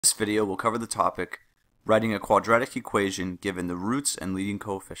This video will cover the topic, writing a quadratic equation given the roots and leading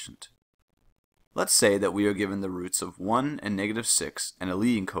coefficient. Let's say that we are given the roots of 1 and -6 and a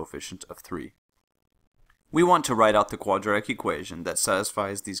leading coefficient of 3. We want to write out the quadratic equation that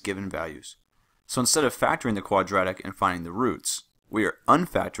satisfies these given values. So instead of factoring the quadratic and finding the roots, we are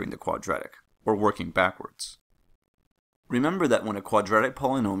unfactoring the quadratic, or working backwards. Remember that when a quadratic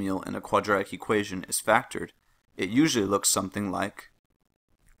polynomial in a quadratic equation is factored, it usually looks something like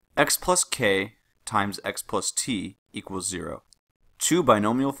x plus k times x plus t equals 0. Two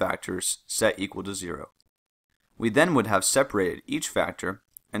binomial factors set equal to 0. We then would have separated each factor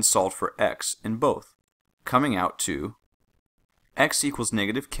and solved for x in both, coming out to x equals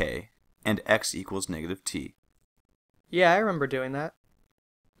 -k and x equals -t. Yeah, I remember doing that.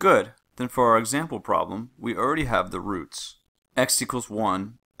 Good. Then for our example problem, we already have the roots, x equals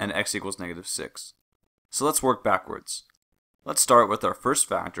 1 and x equals -6. So let's work backwards. Let's start with our first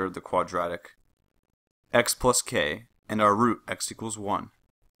factor of the quadratic, x plus k, and our root x equals 1.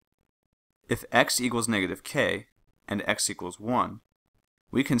 If x equals -k and x equals 1,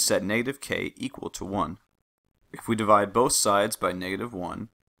 we can set -k equal to 1. If we divide both sides by -1,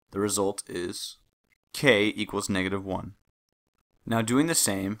 the result is k equals -1. Now doing the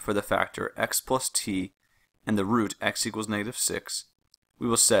same for the factor x plus t and the root x equals -6, we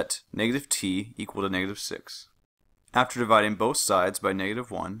will set -t equal to -6. After dividing both sides by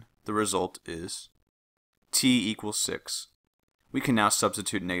 -1, the result is t equals 6. We can now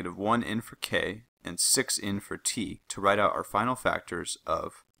substitute -1 in for k and 6 in for t to write out our final factors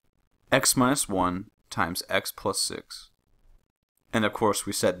of x minus 1 times x plus 6. And of course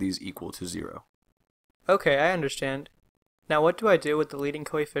we set these equal to 0. Okay, I understand. Now what do I do with the leading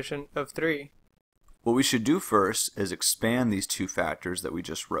coefficient of 3? What we should do first is expand these two factors that we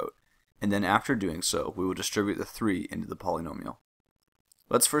just wrote, and then after doing so, we will distribute the 3 into the polynomial.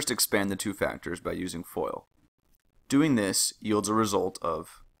 Let's first expand the two factors by using FOIL. Doing this yields a result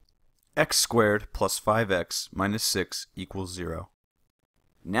of x squared plus 5x minus 6 equals 0.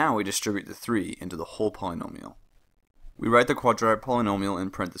 Now we distribute the 3 into the whole polynomial. We write the quadratic polynomial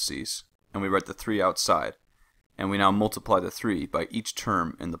in parentheses, and we write the 3 outside, and we now multiply the 3 by each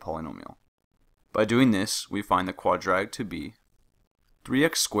term in the polynomial. By doing this, we find the quadratic to be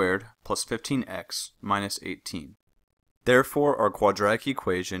 3x squared plus 15x minus 18. Therefore, our quadratic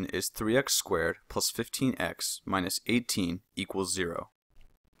equation is 3x squared plus 15x minus 18 equals 0.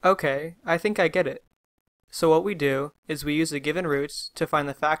 Okay, I think I get it. So what we do is we use the given roots to find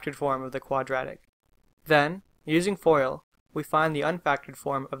the factored form of the quadratic. Then, using FOIL, we find the unfactored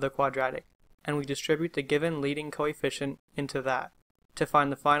form of the quadratic, and we distribute the given leading coefficient into that to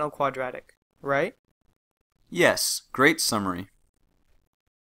find the final quadratic, right? Yes, great summary.